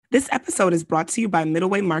This episode is brought to you by Middle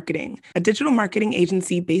Way Marketing, a digital marketing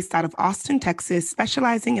agency based out of Austin, Texas,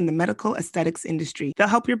 specializing in the medical aesthetics industry. They'll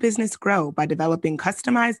help your business grow by developing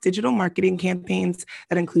customized digital marketing campaigns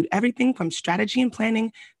that include everything from strategy and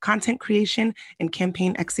planning, content creation, and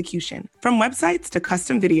campaign execution. From websites to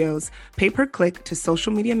custom videos, pay-per-click to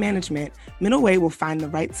social media management, Middle Way will find the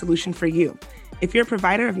right solution for you. If you're a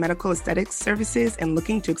provider of medical aesthetics services and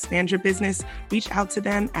looking to expand your business, reach out to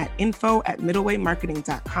them at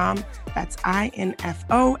info@middlewaymarketing.com. That's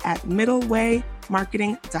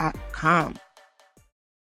info@middlewaymarketing.com.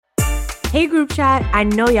 Hey group chat, I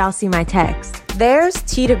know y'all see my text. There's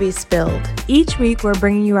tea to be spilled. Each week, we're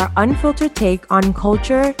bringing you our unfiltered take on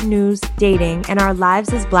culture, news, dating, and our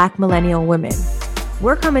lives as Black millennial women.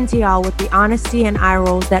 We're coming to y'all with the honesty and eye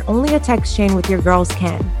rolls that only a text chain with your girls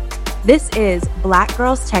can. This is Black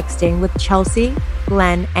Girls Texting with Chelsea,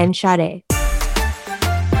 Glenn, and Sade.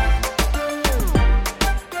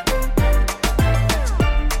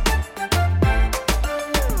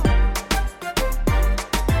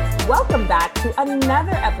 Welcome back to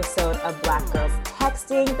another episode of Black Girls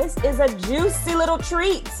Texting. This is a juicy little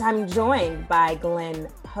treat. I'm joined by Glenn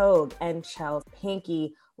Pogue and Chelsea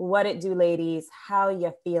Pinky. What it do, ladies? How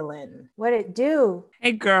you feeling? What it do?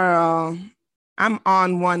 Hey, girl. I'm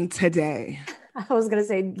on one today. I was going to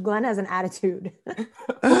say, Glenn has an attitude.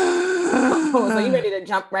 So you ready to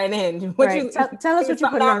jump right in? Right. Tell us what you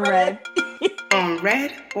put on red. On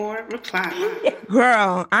red or reply?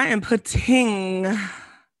 Girl, I am putting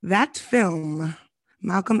that film,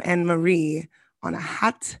 Malcolm and Marie, on a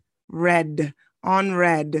hot red. On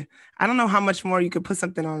red. I don't know how much more you could put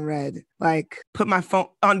something on red. Like put my phone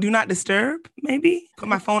on Do Not Disturb, maybe? Put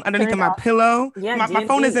my phone underneath my pillow. Yeah, my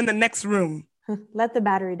phone is in the next room. Let the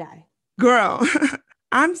battery die. Girl,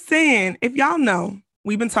 I'm saying, if y'all know,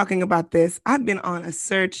 we've been talking about this. I've been on a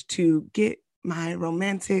search to get my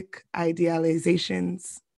romantic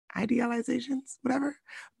idealizations, whatever,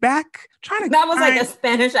 back. That was like a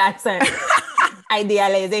Spanish accent.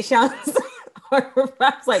 Idealizations. I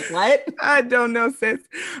was like, what? I don't know, sis.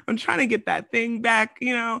 I'm trying to get that thing back,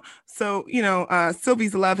 So,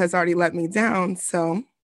 Sylvie's love has already let me down. So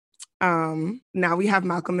now we have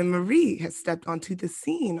Malcolm and Marie has stepped onto the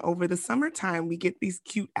scene over the summertime. We get these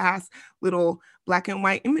cute ass little black and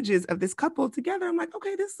white images of this couple together. I'm like,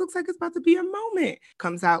 okay, this looks like it's about to be a moment.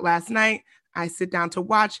 Comes out last night. I sit down to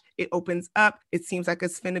watch. It opens up. It seems like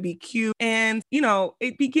it's finna be cute. And,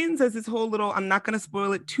 it begins as this whole little, I'm not going to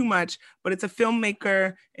spoil it too much, but it's a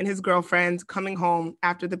filmmaker and his girlfriend coming home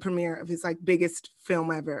after the premiere of his biggest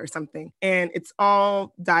film ever or something. And it's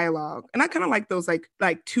all dialogue. And I kind of like those like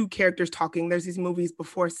two characters talking. There's these movies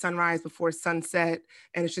Before Sunrise, Before Sunset.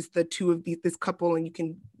 And it's just the two of this couple and you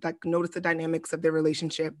can notice the dynamics of their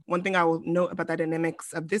relationship. One thing I will note about the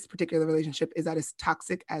dynamics of this particular relationship is that it's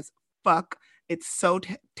toxic as fuck. It's so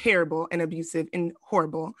terrible and abusive and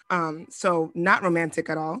horrible. So not romantic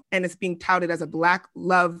at all. And it's being touted as a Black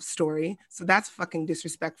love story. So that's fucking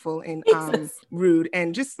disrespectful and rude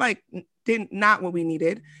and just not what we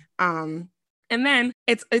needed. And then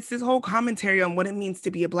it's this whole commentary on what it means to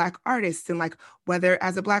be a Black artist and whether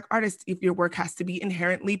as a Black artist, if your work has to be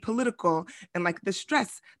inherently political and the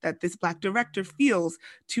stress that this Black director feels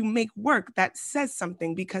to make work that says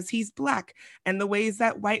something because he's Black and the ways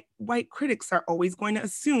that white critics are always going to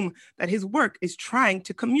assume that his work is trying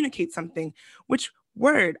to communicate something, which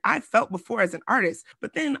word I felt before as an artist.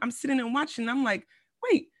 But then I'm sitting and watching and I'm like,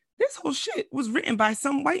 wait, this whole shit was written by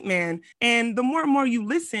some white man. And the more and more you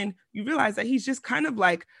listen, you realize that he's just kind of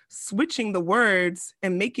switching the words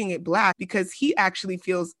and making it Black because he actually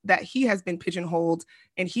feels that he has been pigeonholed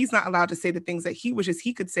and he's not allowed to say the things that he wishes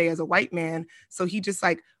he could say as a white man. So he just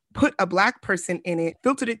put a Black person in it,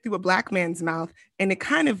 filtered it through a Black man's mouth. And it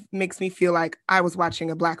kind of makes me feel like I was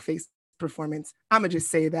watching a blackface performance. I'm gonna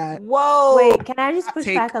just say that. Whoa. Wait, can I just push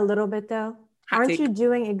back a little bit though? Aren't you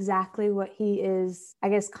doing exactly what he is, I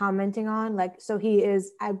guess, commenting on? So he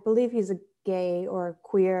is, I believe he's a gay or a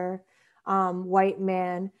queer white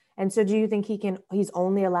man. And so do you think he's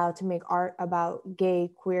only allowed to make art about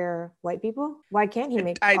gay, queer, white people? Why can't he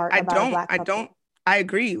make art about a Black couple? I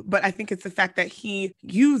agree. But I think it's the fact that he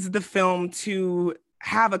used the film to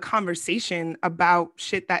have a conversation about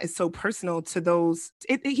shit that is so personal to those.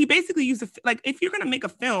 He basically used if you're going to make a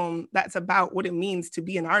film that's about what it means to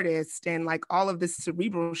be an artist and all of this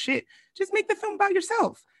cerebral shit, just make the film about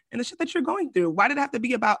yourself and the shit that you're going through. Why did it have to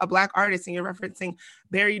be about a Black artist and you're referencing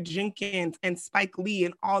Barry Jenkins and Spike Lee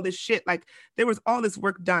and all this shit? There was all this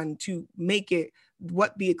work done to make it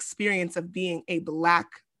what the experience of being a Black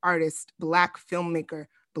artist, Black filmmaker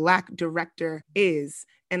Black director is.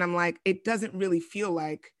 And I'm like, it doesn't really feel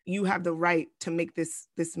like you have the right to make this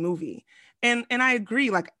movie. And I agree.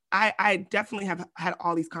 Like, I definitely have had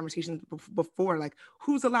all these conversations before, like,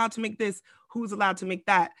 who's allowed to make this? Who's allowed to make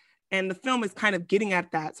that? And the film is kind of getting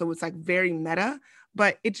at that. So it's like very meta,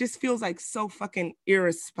 but it just feels like so fucking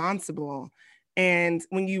irresponsible. And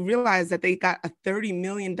when you realize that they got a $30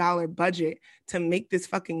 million budget to make this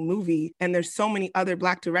fucking movie, and there's so many other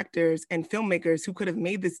Black directors and filmmakers who could have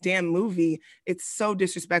made this damn movie, it's so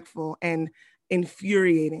disrespectful and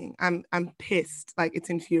infuriating. I'm pissed. Like, it's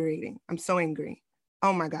infuriating. I'm so angry.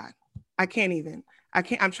 Oh my God. I can't.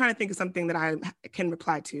 I'm trying to think of something that I can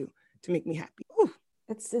reply to make me happy. Ooh.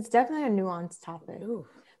 It's definitely a nuanced topic. Ooh.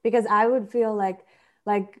 Because I would feel like,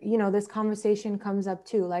 you know, this conversation comes up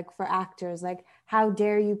too, like for actors, like, how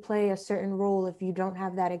dare you play a certain role if you don't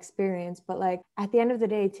have that experience? But like, at the end of the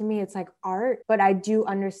day, to me, it's like art, but I do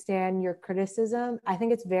understand your criticism. I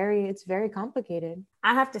think it's very complicated.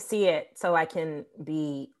 I have to see it so I can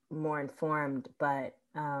be more informed, but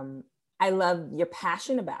I love your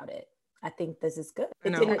passion about it. I think this is good.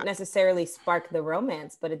 It didn't necessarily spark the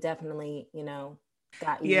romance, but it definitely, you know,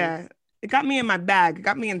 got you. Yeah. It got me in my bag. It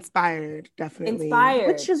got me inspired, definitely.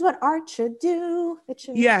 Which is what art should do. It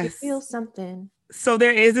should make you feel something. So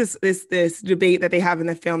there is this debate that they have in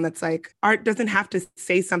the film that's like, art doesn't have to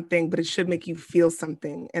say something, but it should make you feel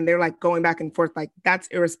something. And they're like going back and forth, like, that's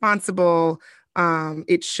irresponsible. Art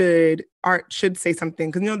should say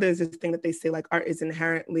something. Because, you know, there's this thing that they say, like, art is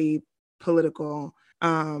inherently political.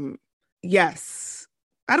 Yes.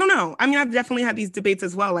 I don't know. I mean, I've definitely had these debates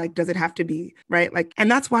as well. Like, does it have to be, right? Like, and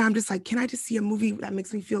that's why I'm just like, can I just see a movie that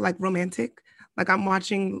makes me feel like romantic? Like, I'm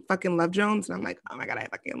watching fucking Love Jones and I'm like, oh my God, I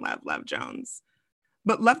fucking love Love Jones.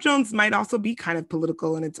 But Love Jones might also be kind of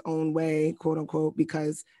political in its own way, quote unquote,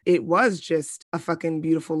 because it was just a fucking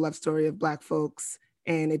beautiful love story of Black folks.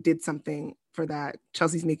 And it did something for that.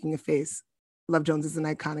 Chelsea's making a face. Love Jones is an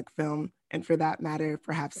iconic film. And for that matter,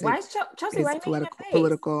 perhaps Chelsea, why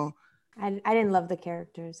political. I didn't love the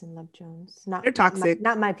characters in Love Jones. They're toxic.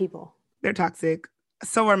 Not my people. They're toxic.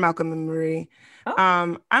 So are Malcolm and Marie.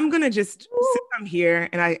 Oh. I'm gonna just sit down here,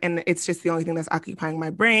 and it's just the only thing that's occupying my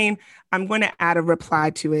brain. I'm going to add a reply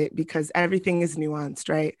to it because everything is nuanced,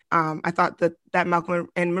 right? I thought that Malcolm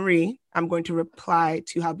and Marie, I'm going to reply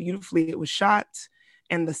to how beautifully it was shot,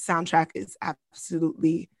 and the soundtrack is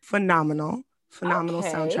absolutely phenomenal.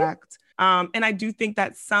 Soundtrack. And I do think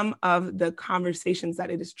that some of the conversations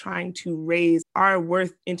that it is trying to raise are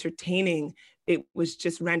worth entertaining. It was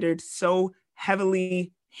just rendered so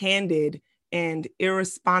heavily handed and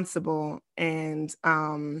irresponsible and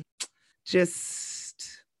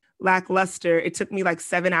just lackluster. It took me like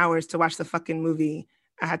 7 hours to watch the fucking movie.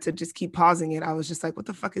 I had to just keep pausing it. I was just like, what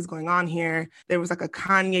the fuck is going on here? There was like a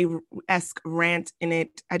Kanye-esque rant in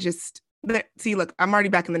it. See, look, I'm already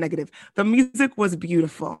back in the negative. The music was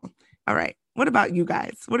beautiful. All right. What about you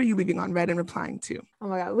guys? What are you leaving on red and replying to? Oh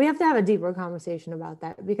my God. We have to have a deeper conversation about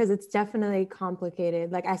that because it's definitely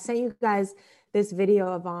complicated. Like, I sent you guys this video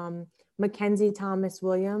of Mackenzie Thomas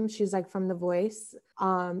Williams. She's like from The Voice.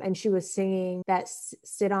 And she was singing that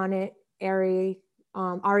Sit On It, Ari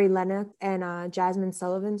Lennox and Jasmine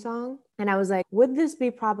Sullivan song. And I was like, would this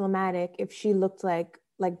be problematic if she looked like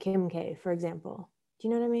Kim K, for example? Do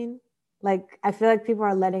you know what I mean? Like, I feel like people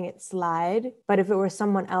are letting it slide, but if it were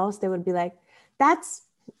someone else, they would be like,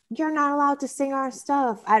 you're not allowed to sing our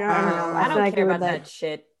stuff. I don't know. I don't care about that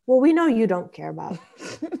shit. Well, we know you don't care about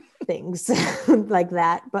things like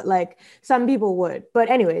that, but like some people would.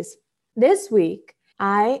 But anyways, this week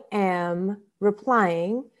I am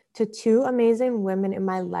replying to two amazing women in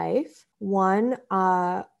my life. One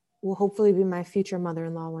will hopefully be my future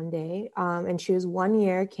mother-in-law one day. And she was 1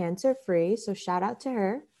 year cancer-free. So shout out to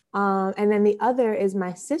her. And then the other is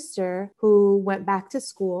my sister who went back to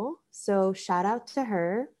school. So shout out to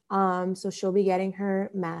her. So she'll be getting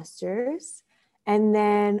her master's. And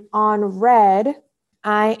then on red,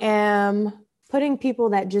 I am putting people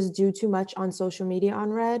that just do too much on social media on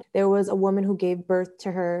red. There was a woman who gave birth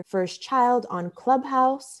to her first child on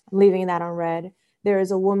Clubhouse. I'm leaving that on red. There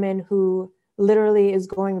is a woman who literally is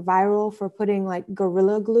going viral for putting like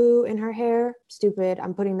Gorilla Glue in her hair. Stupid.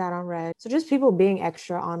 I'm putting that on red. So just people being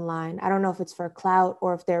extra online. I don't know if it's for clout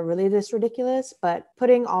or if they're really this ridiculous, but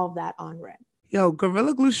putting all of that on red. Yo,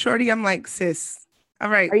 Gorilla Glue shorty, I'm like, sis, all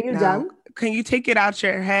right. Are you dumb? Can you take it out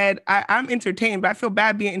your head? I'm entertained, but I feel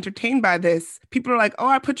bad being entertained by this. People are like, oh,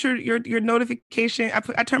 I put your notification.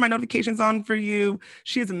 I turn my notifications on for you.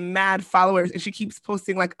 She has mad followers and she keeps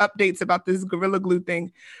posting like updates about this Gorilla Glue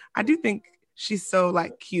thing. I do think she's so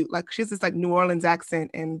like cute. Like she has this like New Orleans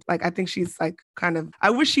accent, and like I think she's like kind of. I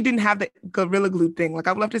wish she didn't have the Gorilla Glue thing. Like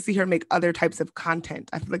I would love to see her make other types of content.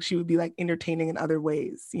 I feel like she would be like entertaining in other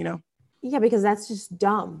ways, you know? Yeah, because that's just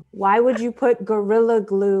dumb. Why would you put Gorilla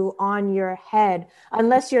Glue on your head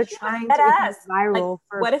unless you're trying to become viral?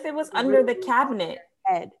 Like, what if it was under the cabinet?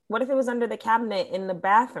 What if it was under the cabinet in the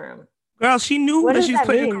bathroom? Girl, she knew that she was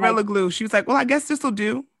putting Gorilla Glue. She was like, well, I guess this will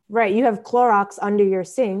do. Right. You have Clorox under your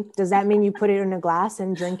sink. Does that mean you put it in a glass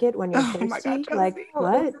and drink it when you're thirsty? My God, like,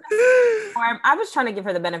 what? I was trying to give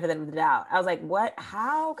her the benefit of the doubt. I was like, what?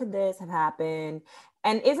 How could this have happened?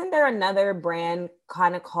 And isn't there another brand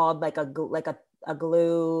kind of called like a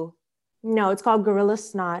glue? No, it's called Gorilla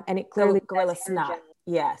Snot, and it clearly Gorilla Snot.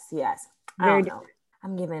 Yes. I don't know.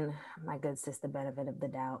 I'm giving my good sis the benefit of the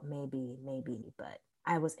doubt. Maybe, but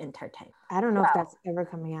I was entertained. I don't know if that's ever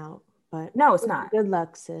coming out, but no, it's not. Good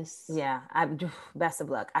luck, sis. Yeah, best of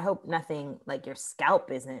luck. I hope nothing like your scalp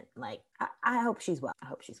isn't like. I hope she's well.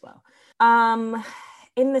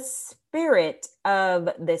 In the spirit of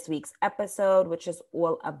this week's episode, which is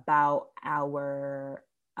all about our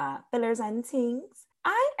fillers and things,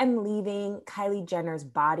 I am leaving Kylie Jenner's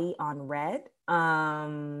body on red.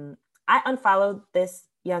 I unfollowed this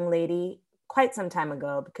young lady quite some time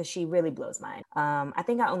ago because she really blows mine. I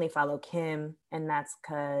think I only follow Kim, and that's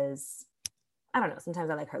because, I don't know, sometimes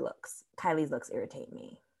I like her looks. Kylie's looks irritate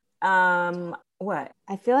me. What?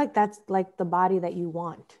 I feel like that's like the body that you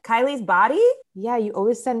want. Kylie's body? Yeah, you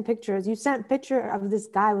always send pictures. You sent a picture of this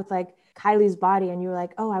guy with like Kylie's body and you were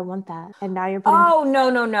like, oh, I want that. And now you're putting... Oh,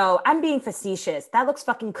 no. I'm being facetious. That looks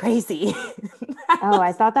fucking crazy.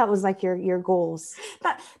 I thought that was like your goals.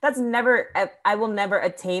 That's never, I will never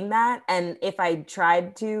attain that. And if I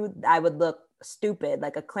tried to, I would look stupid,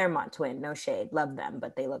 like a Claremont twin. No shade, love them,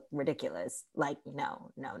 but they look ridiculous. Like,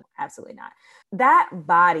 no, absolutely not. That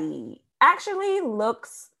body actually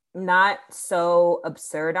looks not so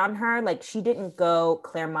absurd on her. Like she didn't go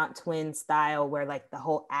Claremont twin style where like the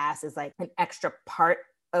whole ass is like an extra part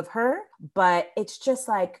of her, but it's just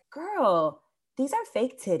like, girl, these are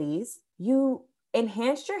fake titties. You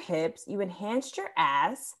enhanced your hips, you enhanced your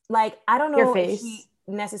ass. Like, I don't know your face.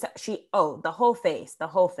 The whole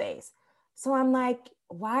face. So I'm like,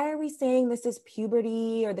 why are we saying this is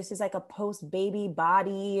puberty or this is like a post-baby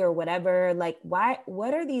body or whatever? Like, what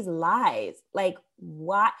are these lies? Like,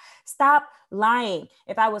 why? Stop lying.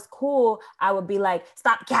 If I was cool, I would be like,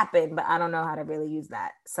 stop capping, but I don't know how to really use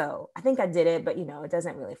that. So I think I did it, but it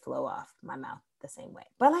doesn't really flow off my mouth the same way.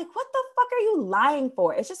 But like, what the fuck are you lying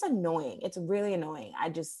for? It's just annoying. It's really annoying.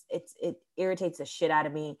 It irritates the shit out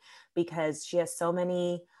of me because she has so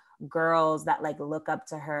many girls that like look up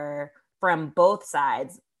to her from both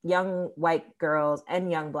sides, young white girls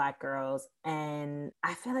and young Black girls. And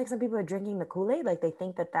I feel like some people are drinking the Kool-Aid. Like they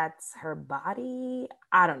think that that's her body.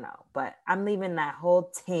 I don't know, but I'm leaving that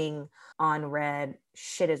whole ting on red.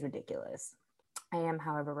 Shit is ridiculous. I am,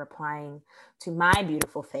 however, replying to my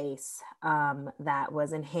beautiful face that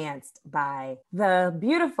was enhanced by the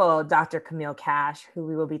beautiful Dr. Camille Cash, who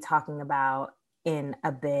we will be talking about in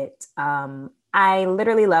a bit. I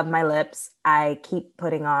literally love my lips. I keep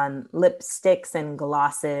putting on lipsticks and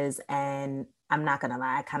glosses, and I'm not gonna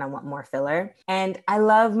lie, I kind of want more filler. And I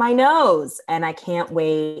love my nose, and I can't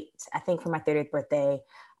wait. I think for my 30th birthday,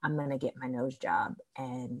 I'm gonna get my nose job,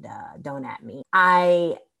 and don't at me.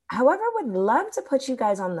 I, however, would love to put you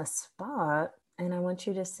guys on the spot, and I want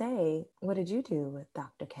you to say, what did you do with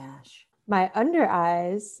Dr. Cash? My under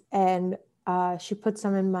eyes, and she put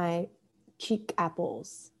some in my cheek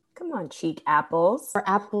apples. Come on, cheek apples. Or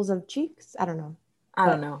apples of cheeks. I don't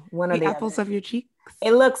know. One of the apples of your cheeks.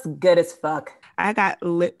 It looks good as fuck. I got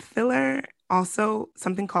lip filler. Also,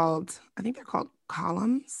 something called, I think they're called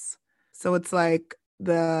columns. So it's like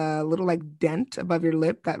the little like dent above your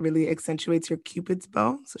lip that really accentuates your Cupid's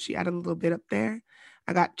bow. So she added a little bit up there.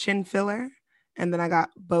 I got chin filler. And then I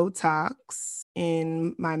got Botox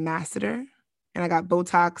in my masseter. And I got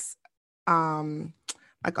Botox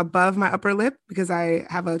like above my upper lip because I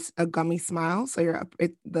have a gummy smile. So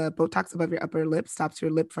the Botox above your upper lip stops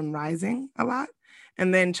your lip from rising a lot.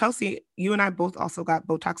 And then Chelsea, you and I both also got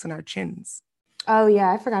Botox in our chins. Oh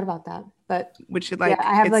yeah, I forgot about that. But which like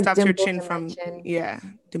it stops your chin from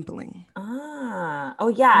dimpling.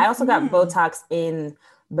 Oh yeah, I also got Botox in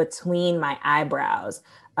between my eyebrows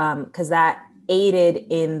because that aided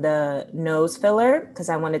in the nose filler because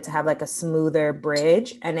I wanted to have like a smoother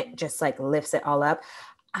bridge and it just like lifts it all up.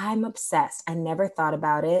 I'm obsessed. I never thought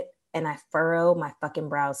about it and I furrow my fucking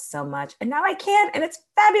brows so much and now I can and it's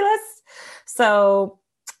fabulous. So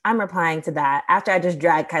I'm replying to that after I just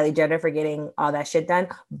dragged Kylie Jenner for getting all that shit done.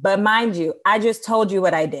 But mind you, I just told you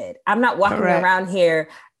what I did. I'm not walking around here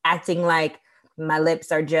acting like my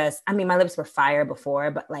lips are just, I mean, my lips were fire before,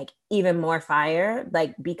 but like even more fire,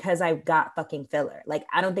 like because I got fucking filler. Like,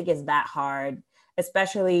 I don't think it's that hard,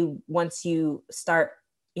 especially once you start,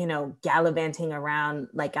 you know, gallivanting around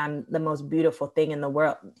like I'm the most beautiful thing in the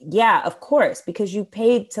world. Yeah, of course, because you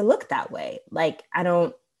paid to look that way. Like, I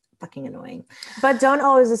don't, fucking annoying. But don't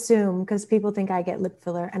always assume, because people think I get lip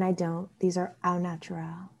filler and I don't. These are au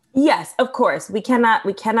natural. Yes, of course. We cannot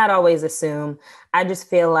always assume. I just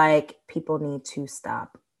feel like people need to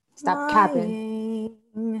stop capping.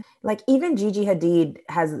 Like even Gigi Hadid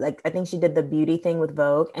has like, I think she did the beauty thing with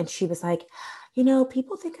Vogue, and she was like, you know,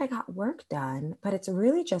 people think I got work done, but it's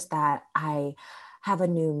really just that I have a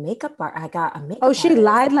new makeup art. I got a makeup. Oh, she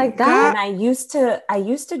lied like that. And I used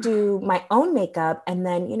to do my own makeup, and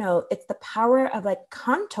then, you know, it's the power of like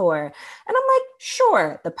contour. And I'm like,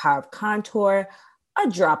 sure, the power of contour, a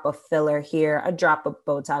drop of filler here, a drop of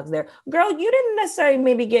Botox there. Girl, you didn't necessarily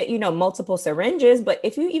maybe get, you know, multiple syringes, but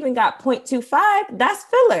if you even got 0.25, that's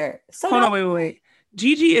filler. So hold on, wait.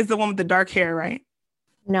 Gigi is the one with the dark hair, right?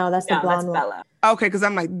 No, that's the blonde one. Bella. Okay, because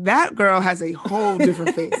I'm like, that girl has a whole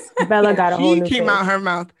different face. Bella got a whole new face. She came out her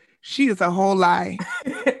mouth. She is a whole lie.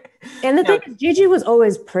 And the thing is, Gigi was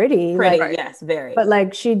always pretty. Like, yes, very. But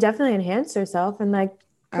like, she definitely enhanced herself. And like,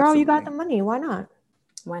 girl, Absolutely. You got the money. Why not?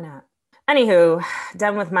 Why not? Anywho,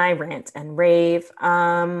 done with my rant and rave.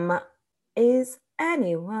 Is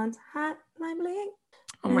anyone's hotline bling?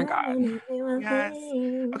 Oh my God. Yes.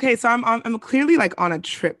 Okay, so I'm clearly like on a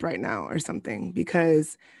trip right now or something,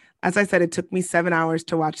 because as I said, it took me 7 hours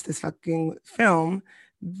to watch this fucking film,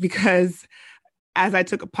 because as I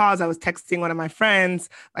took a pause, I was texting one of my friends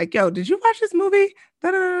like, yo, did you watch this movie?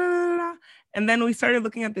 Da, da, da, da. And then we started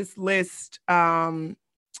looking at this list of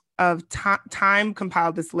Time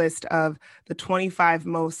compiled this list of the 25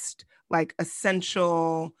 most like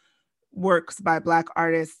essential works by Black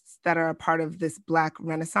artists that are a part of this Black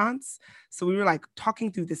Renaissance. So we were like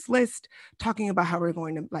talking through this list, talking about how we're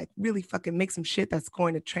going to like really fucking make some shit that's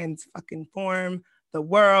going to transform the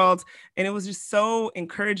world. And it was just so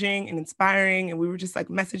encouraging and inspiring. And we were just like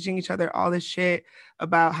messaging each other all this shit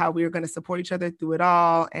about how we were going to support each other through it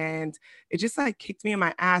all. And it just like kicked me in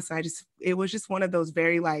my ass. And it was just one of those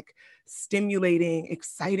very like stimulating,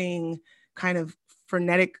 exciting kind of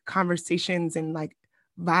frenetic conversations and like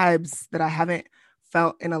vibes that I haven't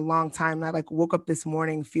felt in a long time. I like woke up this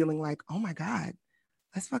morning feeling like, oh my God,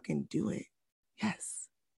 let's fucking do it. Yes.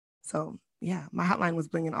 So yeah, my hotline was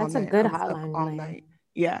blinging all night. That's a good hotline. All night.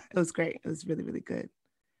 Yeah, it was great. It was really, really good.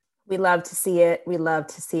 We love to see it.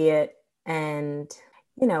 And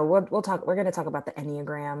you know, we're going to talk about the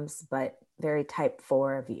Enneagrams, but very type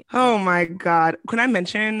 4 of you. Oh my God. Can I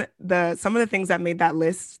mention some of the things that made that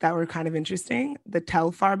list that were kind of interesting? The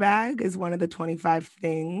Telfar bag is one of the 25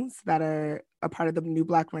 things that are a part of the new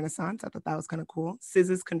Black Renaissance. I thought that was kind of cool.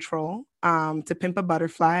 SZA's Control, To Pimp a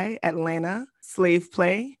Butterfly, Atlanta, Slave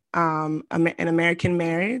Play, An American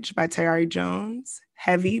Marriage by Tayari Jones,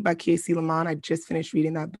 Heavy by Kiesi Lamont. I just finished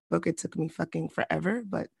reading that book. It took me fucking forever,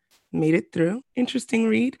 but made it through. Interesting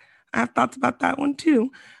read. I have thoughts about that one too.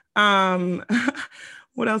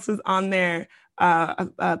 What else is on there?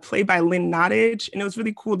 A play by Lynn Nottage, and it was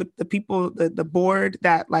really cool. The people, the board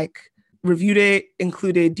that like reviewed it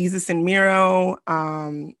included Jesus and Miro,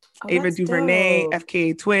 Ava DuVernay, dope.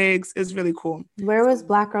 FKA Twigs. It was really cool. Where was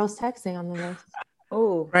Black Girls Texting on the list?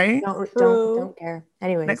 Oh, right. Don't care.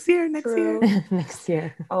 Anyway, next year. Next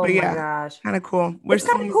year. Oh my gosh, kind of cool. It's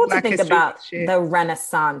kind of cool to think about the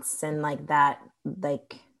Renaissance and like that.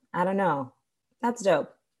 Like, I don't know. That's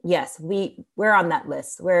dope. Yes, we're on that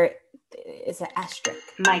list. It's an asterisk.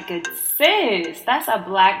 My good sis, that's a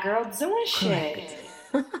Black girl doing shit.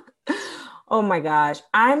 Oh my gosh.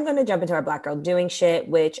 I'm going to jump into our Black girl doing shit,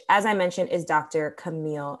 which, as I mentioned, is Dr.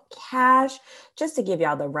 Camille Cash. Just to give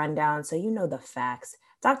y'all the rundown so you know the facts.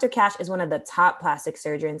 Dr. Cash is one of the top plastic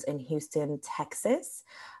surgeons in Houston, Texas.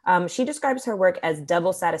 She describes her work as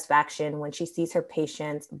double satisfaction when she sees her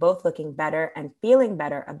patients both looking better and feeling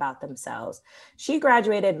better about themselves. She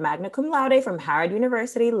graduated magna cum laude from Howard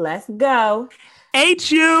University. Let's go.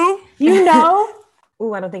 HU. You know?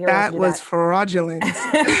 Ooh, I don't think that was fraudulent. She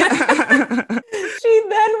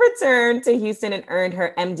then returned to Houston and earned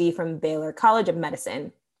her MD from Baylor College of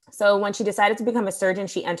Medicine. So when she decided to become a surgeon,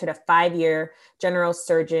 she entered a 5-year general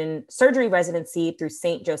surgery residency through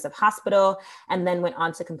St. Joseph Hospital, and then went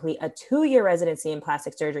on to complete a 2-year residency in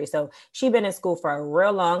plastic surgery. So she'd been in school for a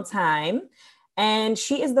real long time. And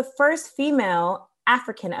she is the first female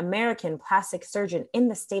African American plastic surgeon in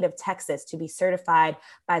the state of Texas to be certified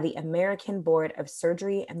by the American Board of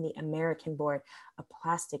Surgery and the American Board of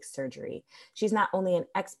Plastic Surgery. She's not only an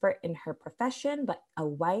expert in her profession, but a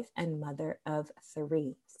wife and mother of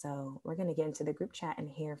 3. So we're going to get into the group chat and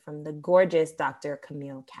hear from the gorgeous Dr.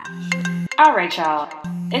 Camille Cash. All right, y'all.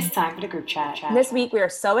 It's time for the group chat. This week, we are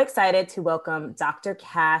so excited to welcome Dr.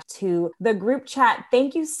 Cash to the group chat.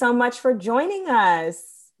 Thank you so much for joining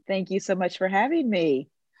us. Thank you so much for having me.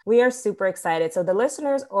 We are super excited. So the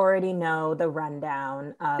listeners already know the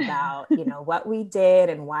rundown about, what we did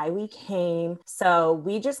and why we came. So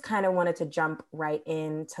we just kind of wanted to jump right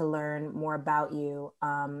in to learn more about you.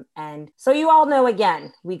 And so you all know,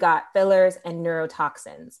 again, we got fillers and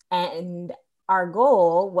neurotoxins. And our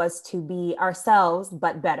goal was to be ourselves,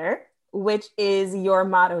 but better, which is your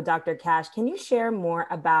motto, Dr. Cash. Can you share more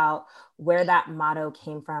about where that motto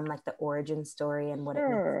came from, like the origin story and what it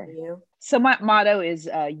means for you? So my motto is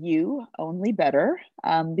you, only better,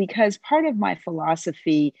 because part of my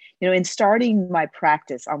philosophy, in starting my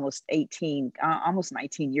practice almost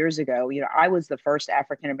 19 years ago, I was the first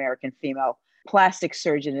African-American female plastic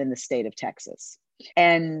surgeon in the state of Texas.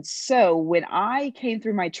 And so when I came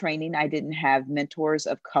through my training, I didn't have mentors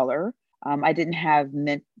of color. I didn't have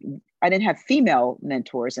female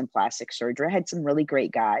mentors in plastic surgery. I had some really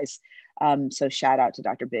great guys. So shout out to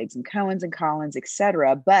Dr. Biggs and Cohen's and Collins, et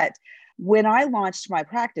cetera. But when I launched my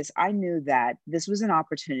practice, I knew that this was an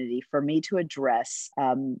opportunity for me to address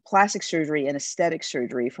plastic surgery and aesthetic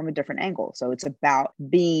surgery from a different angle. So it's about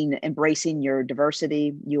embracing your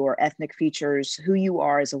diversity, your ethnic features, who you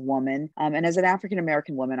are as a woman. And as an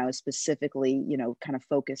African-American woman, I was specifically, kind of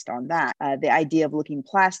focused on that. The idea of looking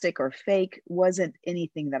plastic or fake wasn't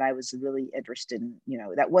anything that I was really interested in,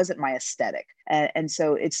 that wasn't my aesthetic. And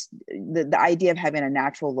so it's the idea of having a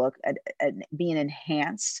natural look, being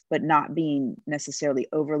enhanced, but not being necessarily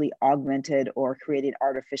overly augmented or creating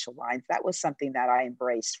artificial lines. That was something that I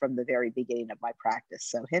embraced from the very beginning of my practice.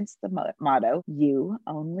 So hence the motto, you,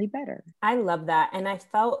 only better. I love that. And I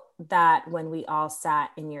felt that when we all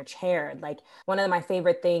sat in your chair, like one of my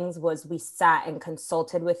favorite things was we sat and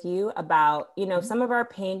consulted with you about, some of our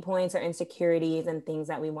pain points or insecurities and things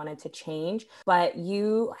that we wanted to change, but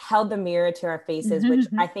you held the mirror to our faces, which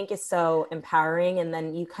I think is so empowering. And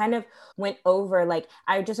then you kind of went over, like,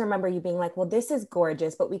 I just remember you being like, well, this is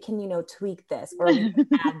gorgeous, but we can, tweak this or we can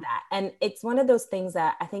add that. And it's one of those things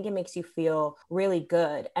that I think it makes you feel really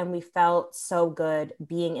good. And we felt so good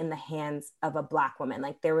being in the hands of a Black woman.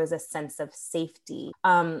 Like there was a sense of safety.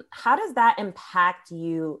 How does that impact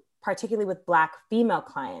you, particularly with Black female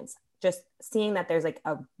clients? Just seeing that there's like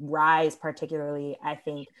a rise, particularly, I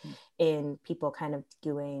think, in people kind of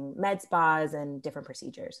doing med spas and different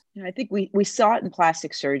procedures. I think we saw it in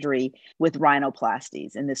plastic surgery with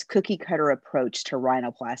rhinoplasties and this cookie cutter approach to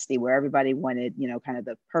rhinoplasty, where everybody wanted, kind of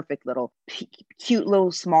the perfect little cute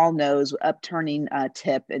little small nose, upturning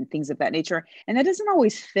tip and things of that nature. And that doesn't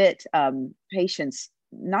always fit patients,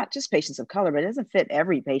 not just patients of color, but it doesn't fit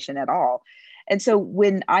every patient at all. And so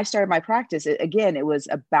when I started my practice, it was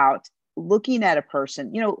about looking at a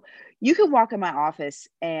person. You can walk in my office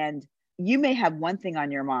and you may have one thing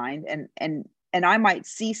on your mind and I might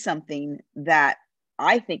see something that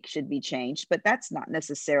I think should be changed, but that's not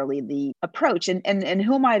necessarily the approach. And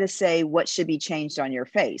who am I to say what should be changed on your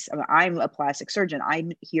face? I'm a plastic surgeon.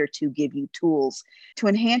 I'm here to give you tools to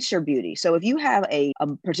enhance your beauty. So if you have a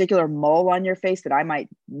particular mole on your face that I might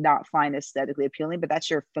not find aesthetically appealing, but that's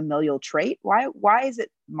your familial trait, why is it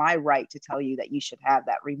my right to tell you that you should have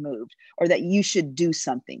that removed or that you should do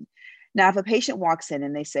something? Now, if a patient walks in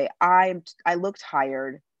and they say, I look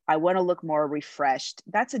tired, I want to look more refreshed,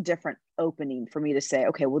 that's a different opening for me to say,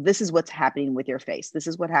 okay, well, this is what's happening with your face. This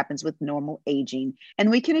is what happens with normal aging.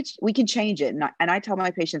 And we can change it. And I tell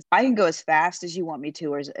my patients, I can go as fast as you want me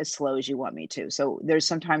to or as slow as you want me to. So there's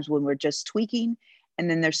sometimes when we're just tweaking. And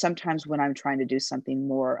then there's sometimes when I'm trying to do something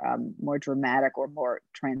more dramatic or more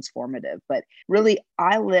transformative. But really,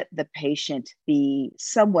 I let the patient be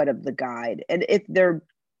somewhat of the guide. And if they're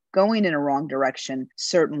going in a wrong direction,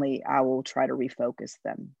 certainly I will try to refocus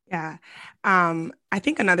them. Yeah. I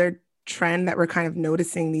think another trend that we're kind of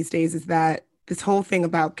noticing these days is that this whole thing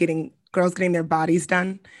about girls getting their bodies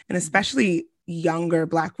done, and especially younger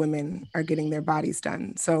Black women are getting their bodies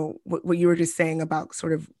done. So what you were just saying about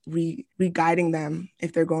sort of re-guiding them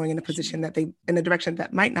if they're going in a position in a direction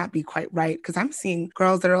that might not be quite right. Because I'm seeing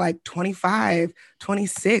girls that are like 25,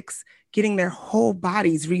 26, getting their whole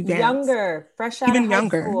bodies revamped. Younger, fresh out of high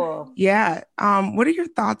school. Yeah. What are your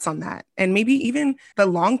thoughts on that? And maybe even the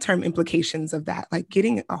long-term implications of that, like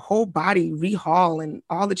getting a whole body rehaul and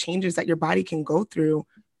all the changes that your body can go through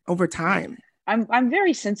over time. I'm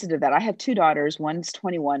very sensitive to that. I have two daughters, one's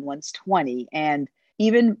 21, one's 20. And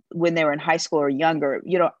even when they were in high school or younger,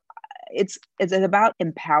 it's about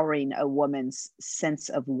empowering a woman's sense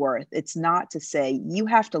of worth. It's not to say you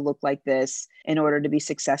have to look like this in order to be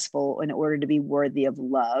successful, in order to be worthy of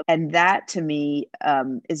love. And that to me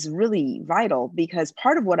is really vital, because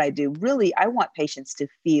part of what I do, really, I want patients to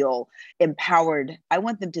feel empowered. I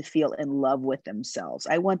want them to feel in love with themselves.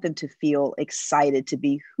 I want them to feel excited to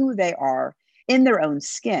be who they are in their own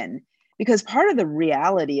skin. Because part of the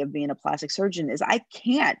reality of being a plastic surgeon is I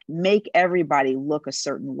can't make everybody look a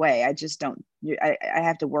certain way. I just don't. I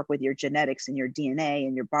have to work with your genetics and your DNA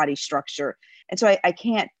and your body structure. And so I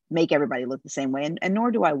can't make everybody look the same way, and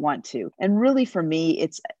nor do I want to. And really for me,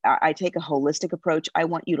 I take a holistic approach. I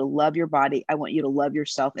want you to love your body. I want you to love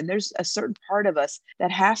yourself. And there's a certain part of us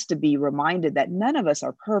that has to be reminded that none of us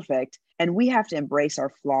are perfect. And we have to embrace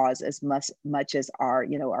our flaws as much as our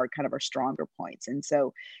kind of our stronger points. And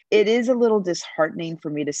so it is a little disheartening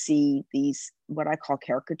for me to see these, what I call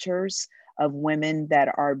caricatures of women that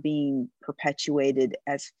are being perpetuated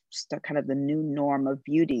as kind of the new norm of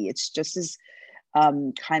beauty. It's just as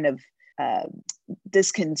kind of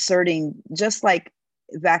disconcerting. Just like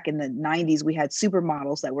back in the 90s, we had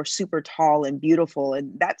supermodels that were super tall and beautiful,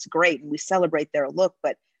 and that's great. And we celebrate their look,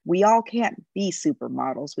 but we all can't be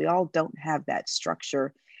supermodels. We all don't have that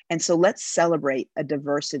structure. And so let's celebrate a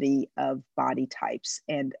diversity of body types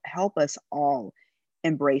and help us all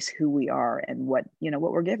embrace who we are and what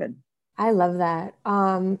we're given. I love that.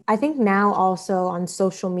 I think now also on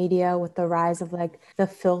social media with the rise of like the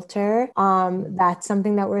filter, that's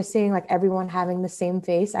something that we're seeing, like everyone having the same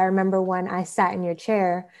face. I remember when I sat in your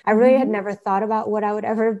chair, I really had never thought about what I would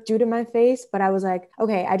ever do to my face, but I was like,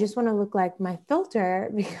 okay, I just want to look like my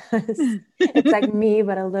filter because it's like me,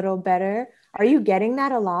 but a little better. Are you getting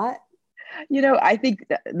that a lot? I think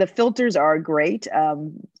the filters are great,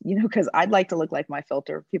 because I'd like to look like my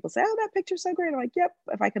filter. People say, oh, that picture's so great. I'm like, yep,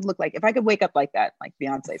 if I could wake up like that, like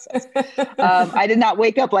Beyonce says. I did not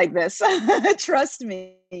wake up like this. Trust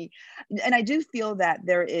me. And I do feel that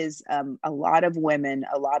there is a lot of women,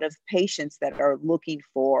 a lot of patients that are looking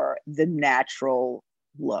for the natural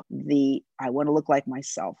look. I want to look like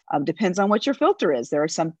myself. Depends on what your filter is. There are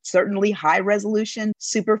some certainly high resolution,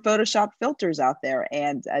 super Photoshop filters out there.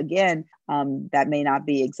 And again, that may not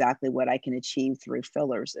be exactly what I can achieve through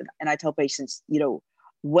fillers. And I tell patients,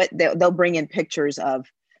 what they'll bring in pictures of,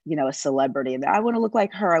 a celebrity, and I want to look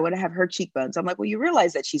like her. I want to have her cheekbones. I'm like, well, you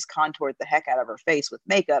realize that she's contoured the heck out of her face with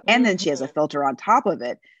makeup, and then she has a filter on top of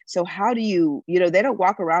it. So how do you, they don't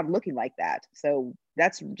walk around looking like that. So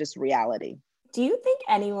that's just reality. Do you think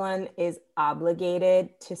anyone is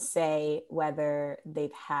obligated to say whether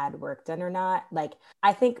they've had work done or not? Like,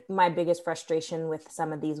 I think my biggest frustration with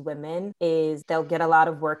some of these women is they'll get a lot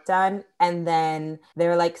of work done and then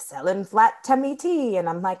they're like selling flat tummy tea. And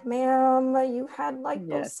I'm like, ma'am, you had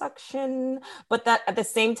liposuction. But that at the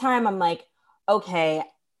same time, I'm like, okay,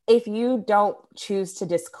 if you don't choose to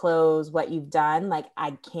disclose what you've done, like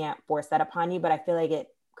I can't force that upon you, but I feel like it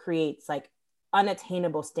creates like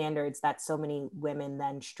unattainable standards that so many women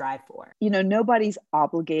then strive for. Nobody's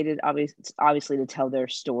obligated, obviously, to tell their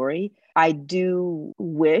story. I do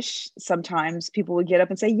wish sometimes people would get up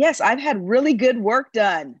and say, yes, I've had really good work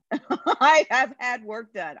done. I have had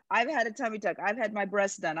work done. I've had a tummy tuck. I've had my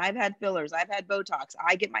breasts done. I've had fillers. I've had Botox.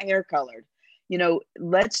 I get my hair colored.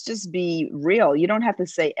 Let's just be real. You don't have to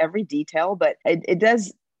say every detail, but it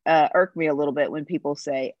does irk me a little bit when people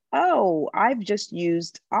say, oh, I've just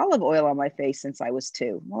used olive oil on my face since I was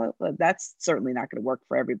 2. Well, that's certainly not going to work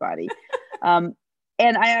for everybody. And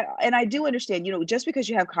I do understand, just because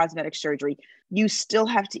you have cosmetic surgery, you still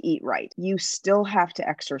have to eat right. You still have to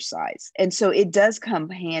exercise. And so it does come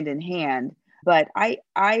hand in hand. But I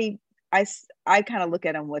kind of look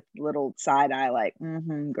at them with little side eye, like,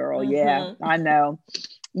 girl, yeah, I know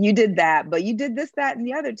you did that, but you did this, that, and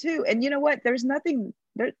the other too. And you know what? There's nothing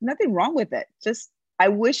wrong with it. Just, I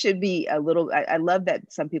wish it'd be a little, I love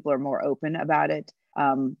that some people are more open about it.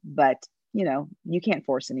 But you can't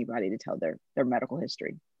force anybody to tell their medical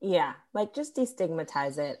history. Yeah. Like just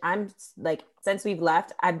destigmatize it. I'm like, since we've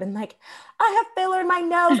left, I've been like, I have filler in my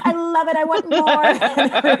nose. I love it. I want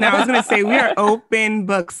more. Now I was going to say, we are open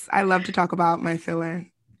books. I love to talk about my filler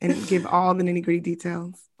and give all the nitty-gritty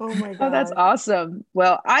details. Oh my God. Oh, that's awesome.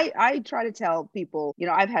 Well, I try to tell people,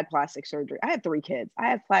 I've had plastic surgery. I have 3 kids. I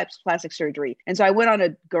have plastic surgery. And so I went on a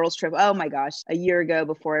girls trip, oh my gosh, a year ago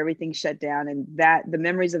before everything shut down. And the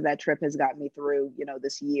memories of that trip has got me through,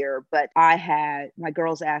 this year. But my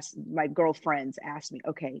girlfriends asked me,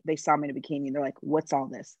 okay, they saw me in a bikini and they're like, what's all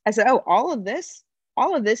this? I said, oh, all of this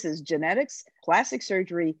is genetics, plastic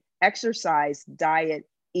surgery, exercise, diet,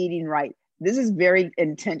 eating right. This is very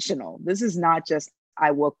intentional. This is not just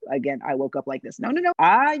I woke up like this. No.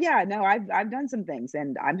 I've done some things,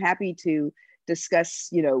 and I'm happy to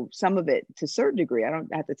discuss, some of it to a certain degree. I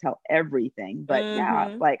don't have to tell everything, but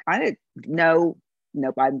like nope,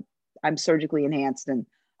 I'm surgically enhanced, and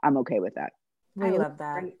I'm okay with that. I love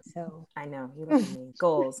that. Great, so I know you look at me.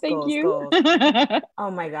 Goals. Thank you. Goals. Oh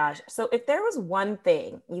my gosh. So if there was one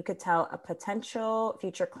thing you could tell a potential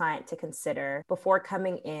future client to consider before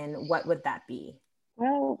coming in, what would that be?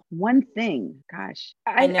 Well, one thing, gosh,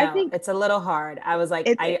 I know I think it's a little hard. I was like,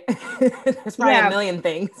 there's probably a million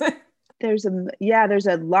things. There's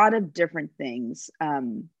a lot of different things.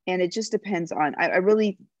 And it just depends on, I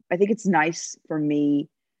think it's nice for me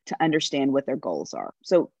to understand what their goals are.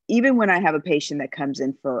 So even when I have a patient that comes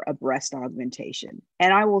in for a breast augmentation,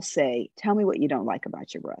 and I will say, tell me what you don't like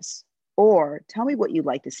about your breasts, or tell me what you'd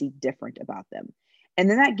like to see different about them. And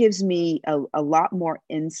then that gives me a lot more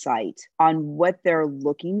insight on what they're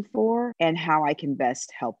looking for and how I can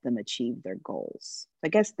best help them achieve their goals. I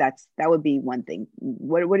guess that would be one thing.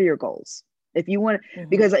 What are your goals? If you want,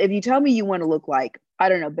 because if you tell me you want to look like, I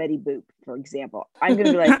don't know, Betty Boop, for example, I'm going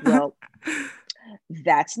to be like, well,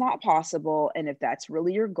 that's not possible. And if that's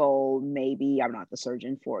really your goal, maybe I'm not the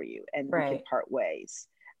surgeon for you, and we can part ways.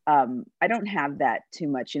 I don't have that too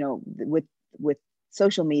much, with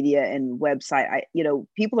social media and website.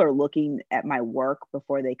 People are looking at my work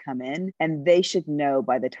before they come in, and they should know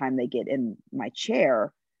by the time they get in my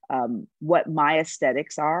chair, what my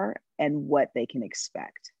aesthetics are and what they can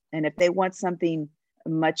expect. And if they want something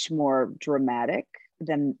much more dramatic,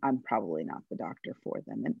 then I'm probably not the doctor for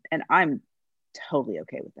them. And I'm totally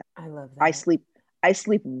okay with that. I love that. I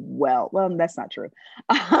sleep well. Well, that's not true.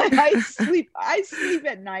 I sleep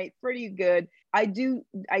at night pretty good. I do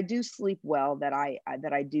sleep well, that I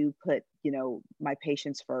do put, my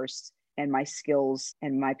patients first, and my skills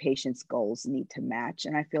and my patients' goals need to match.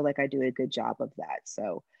 And I feel like I do a good job of that.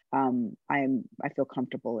 So I feel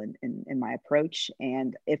comfortable in my approach.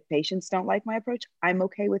 And if patients don't like my approach, I'm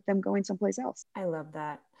okay with them going someplace else. I love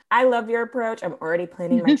that. I love your approach. I'm already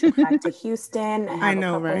planning my trip back to Houston. I have a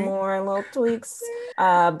couple more little tweaks,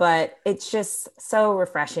 but it's just so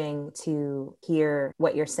refreshing to hear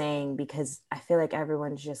what you're saying, because I feel like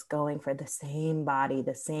everyone's just going for the same body,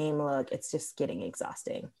 the same look. It's just getting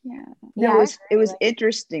exhausting. Yeah. It was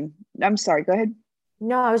interesting. I'm sorry. Go ahead.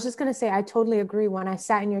 No, I was just going to say, I totally agree. When I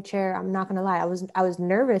sat in your chair, I'm not going to lie, I was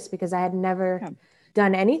nervous because I had never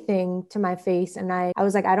done anything to my face. And I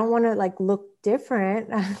was like, I don't want to like look different.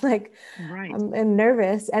 I'm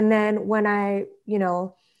nervous. And then when I,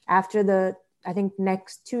 after I think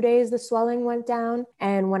next 2 days, the swelling went down.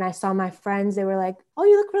 And when I saw my friends, they were like, oh,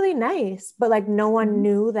 you look really nice. But like, no one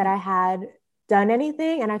knew that I had done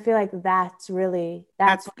anything. And I feel like that's you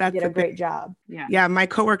did a great job. Yeah. My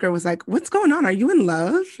coworker was like, what's going on? Are you in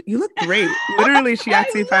love? You look great. Literally, she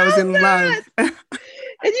asked me if I was in love.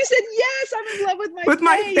 And you said, yes, I'm in love with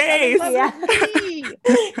my face. I'm in love with me.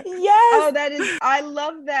 Yes. Oh, I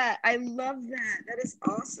love that. That is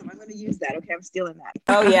awesome. I'm going to use that. Okay, I'm stealing that.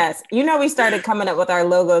 Oh, yes. We started coming up with our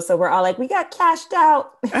logo. So we're all like, we got cashed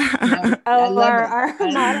out. Our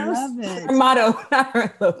mottos. Our motto, not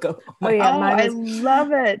our logo. I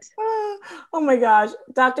love it. Oh my gosh.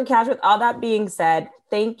 Dr. Cash, with all that being said,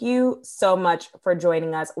 thank you so much for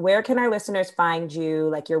joining us. Where can our listeners find you?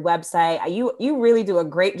 Like your website? You really do a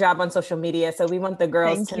great job on social media. So we want the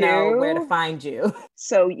girls to know where to find you.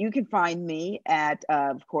 So you can find me at,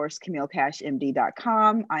 of course,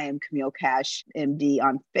 CamilleCashMD.com. I am Camille Cash MD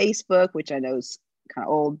on Facebook, which I know is kind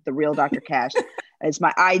of old. The Real Dr. Cash is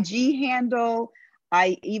my IG handle.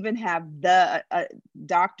 I even have the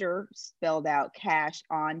doctor spelled out Cash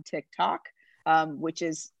on TikTok, which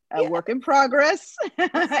is a work in progress.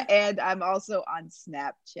 And I'm also on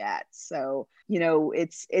Snapchat. So,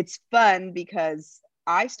 it's fun because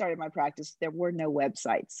I started my practice. There were no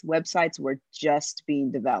websites. Websites were just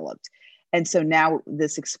being developed. And so now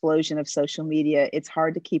this explosion of social media, it's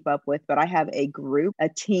hard to keep up with, but I have a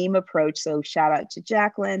team approach. So shout out to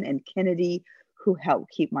Jacqueline and Kennedy, who help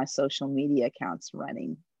keep my social media accounts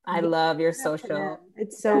running. I love your social.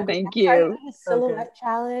 It's so thank you. Silhouette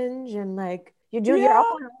challenge, and like you're up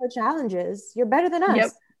on all the challenges. You're better than us.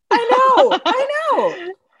 Yep. I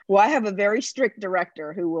know. Well, I have a very strict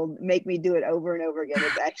director who will make me do it over and over again.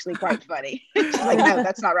 It's actually quite funny. She's like, no,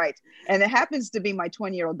 that's not right. And it happens to be my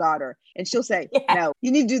 20-year-old daughter. And she'll say, no,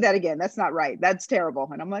 you need to do that again. That's not right. That's terrible.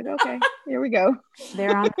 And I'm like, okay, here we go.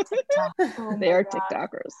 They're on TikTok. They are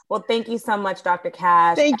TikTokers. Well, thank you so much, Dr.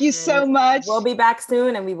 Cash. Thank you so much. We'll be back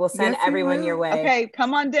soon and we will send everyone your way. Okay,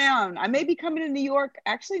 come on down. I may be coming to New York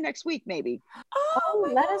actually next week, maybe.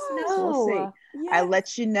 Oh, let us know. We'll see. I'll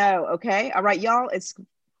let you know. Okay. All right, y'all. It's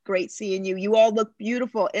great seeing you. You all look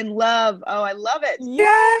beautiful, in love. Oh, I love it.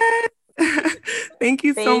 Yes. Thank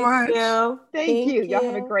you so much. Thank you. Y'all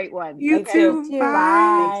have a great one. You too.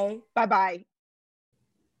 Bye. Bye-bye.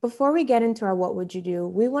 Before we get into our What Would You Do,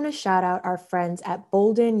 we want to shout out our friends at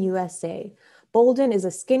Bolden USA. Bolden is a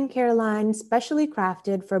skincare line specially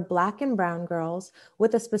crafted for Black and brown girls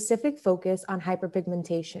with a specific focus on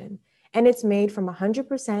hyperpigmentation. And it's made from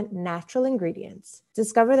 100% natural ingredients.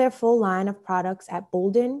 Discover their full line of products at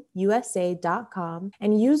boldenusa.com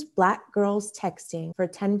and use Black Girls Texting for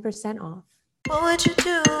 10% off. What would you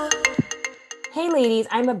do? Hey ladies,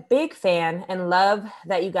 I'm a big fan and love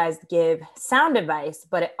that you guys give sound advice,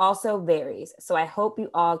 but it also varies. So I hope you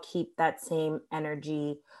all keep that same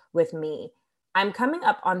energy with me. I'm coming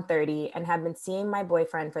up on 30 and have been seeing my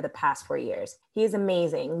boyfriend for the past 4 years. He is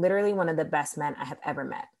amazing, literally one of the best men I have ever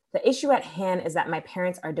met. The issue at hand is that my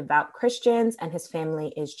parents are devout Christians and his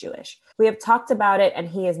family is Jewish. We have talked about it and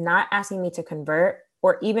he is not asking me to convert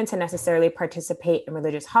or even to necessarily participate in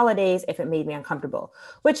religious holidays if it made me uncomfortable,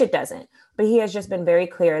 which it doesn't. But he has just been very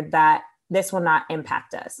clear that this will not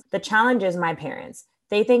impact us. The challenge is my parents.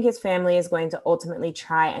 They think his family is going to ultimately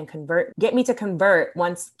try and get me to convert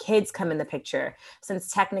once kids come in the picture,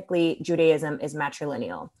 since technically Judaism is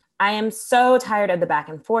matrilineal. I am so tired of the back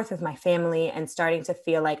and forth with my family and starting to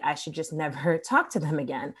feel like I should just never talk to them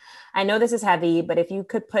again. I know this is heavy, but if you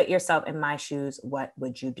could put yourself in my shoes, what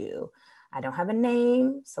would you do? I don't have a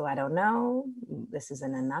name, so I don't know. This is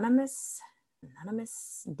an anonymous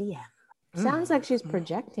DM. Sounds like she's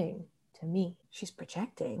projecting to me. She's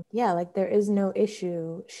projecting. Yeah, like there is no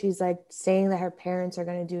issue. She's like saying that her parents are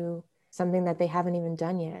going to do something that they haven't even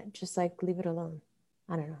done yet. Just like leave it alone.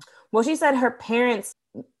 I don't know. Well, she said her parents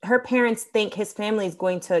think his family is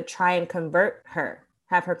going to try and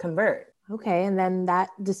have her convert. Okay, and then that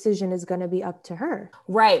decision is going to be up to her.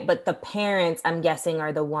 Right, but the parents, I'm guessing,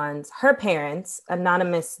 are the ones, her parents,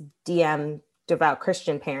 anonymous DM, devout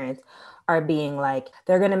Christian parents, are being like,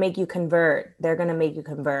 they're going to make you convert. They're going to make you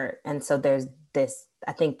convert. And so there's this,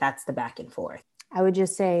 I think that's the back and forth. I would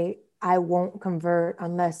just say, I won't convert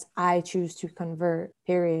unless I choose to convert,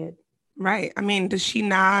 period. Right. I mean, does she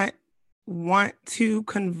not want to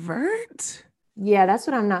convert? Yeah, that's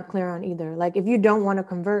what I'm not clear on either. Like, if you don't want to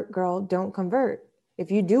convert, girl, don't convert.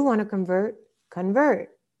 If you do want to convert, convert.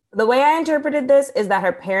 The way I interpreted this is that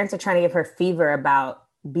her parents are trying to give her fever about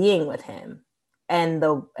being with him. And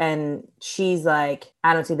she's like,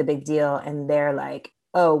 I don't see the big deal. And they're like,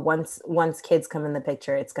 oh, once kids come in the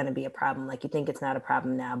picture, it's going to be a problem. Like, you think it's not a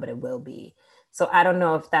problem now, but it will be. So I don't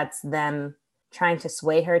know if that's them trying to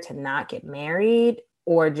sway her to not get married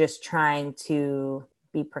or just trying to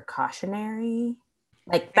be precautionary.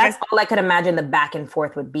 Like, that's all I could imagine the back and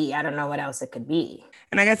forth would be. I don't know what else it could be.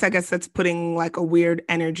 And I guess that's putting like a weird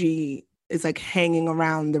energy is like hanging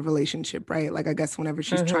around the relationship, right? Like, I guess whenever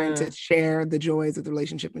she's trying to share the joys of the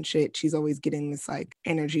relationship and shit, she's always getting this like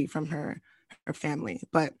energy from her family.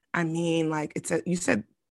 But I mean, like, you said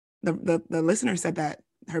the listener said that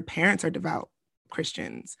her parents are devout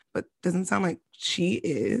Christians, but doesn't sound like she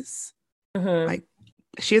is. Like,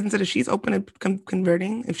 she hasn't said if she's open to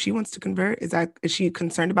converting. If she wants to convert, is she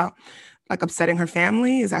concerned about like upsetting her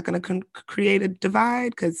family? Is that going to create a divide?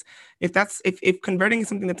 Because if converting is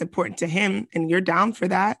something that's important to him and you're down for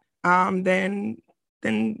that, then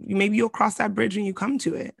maybe you'll cross that bridge when you come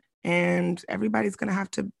to it, and everybody's going to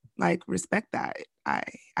have to like respect that. I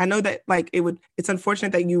know that like it's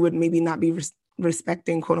unfortunate that you would maybe not be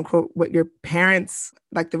respecting, quote unquote, what your parents,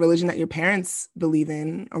 like the religion that your parents believe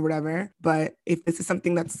in or whatever. But if this is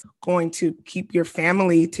something that's going to keep your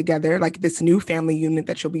family together, like this new family unit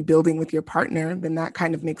that you'll be building with your partner, then that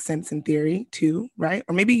kind of makes sense in theory too, right?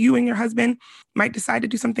 Or maybe you and your husband might decide to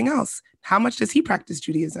do something else. How much does he practice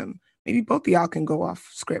Judaism? Maybe both of y'all can go off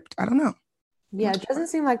script. I don't know. Yeah, it doesn't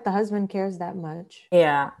seem like the husband cares that much.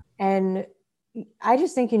 Yeah. And I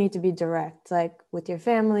just think you need to be direct, like with your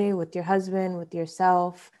family, with your husband, with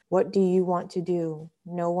yourself. What do you want to do?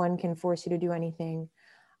 No one can force you to do anything.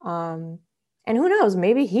 And who knows,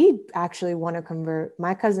 maybe he'd actually want to convert.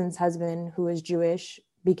 My cousin's husband, who is Jewish,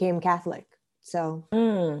 became Catholic. So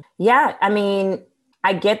yeah, I mean,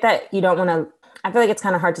 I get that you don't want to, I feel like it's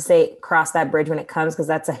kind of hard to say cross that bridge when it comes, because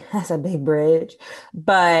that's a big bridge.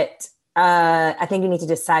 But I think you need to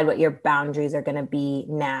decide what your boundaries are going to be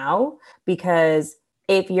now, because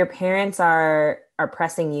if your parents are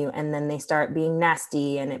pressing you and then they start being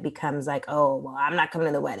nasty and it becomes like, oh, well, I'm not coming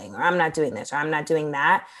to the wedding, or I'm not doing this, or I'm not doing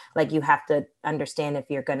that. Like, you have to understand if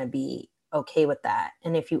you're going to be okay with that.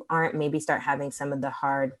 And if you aren't, maybe start having some of the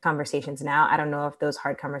hard conversations now. I don't know if those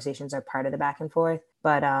hard conversations are part of the back and forth,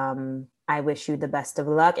 but I wish you the best of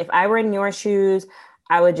luck. If I were in your shoes,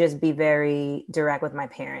 I would just be very direct with my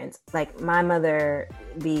parents. Like, my mother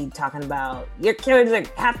be talking about, your kids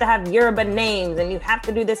have to have Yoruba names and you have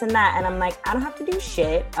to do this and that. And I'm like, I don't have to do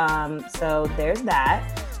shit. So there's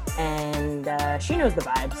that. And she knows the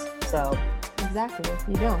vibes. So exactly.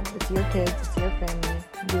 You don't. It's your kids. It's your family.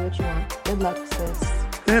 Do what you want. Good luck, sis.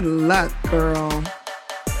 Good luck, girl.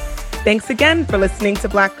 Thanks again for listening to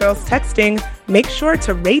Black Girls Texting. Make sure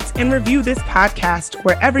to rate and review this podcast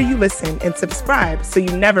wherever you listen and subscribe so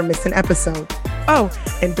you never miss an episode. Oh,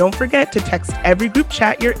 and don't forget to text every group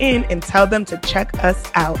chat you're in and tell them to check us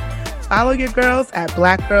out. Follow your girls at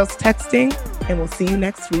Black Girls Texting, and we'll see you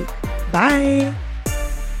next week. Bye.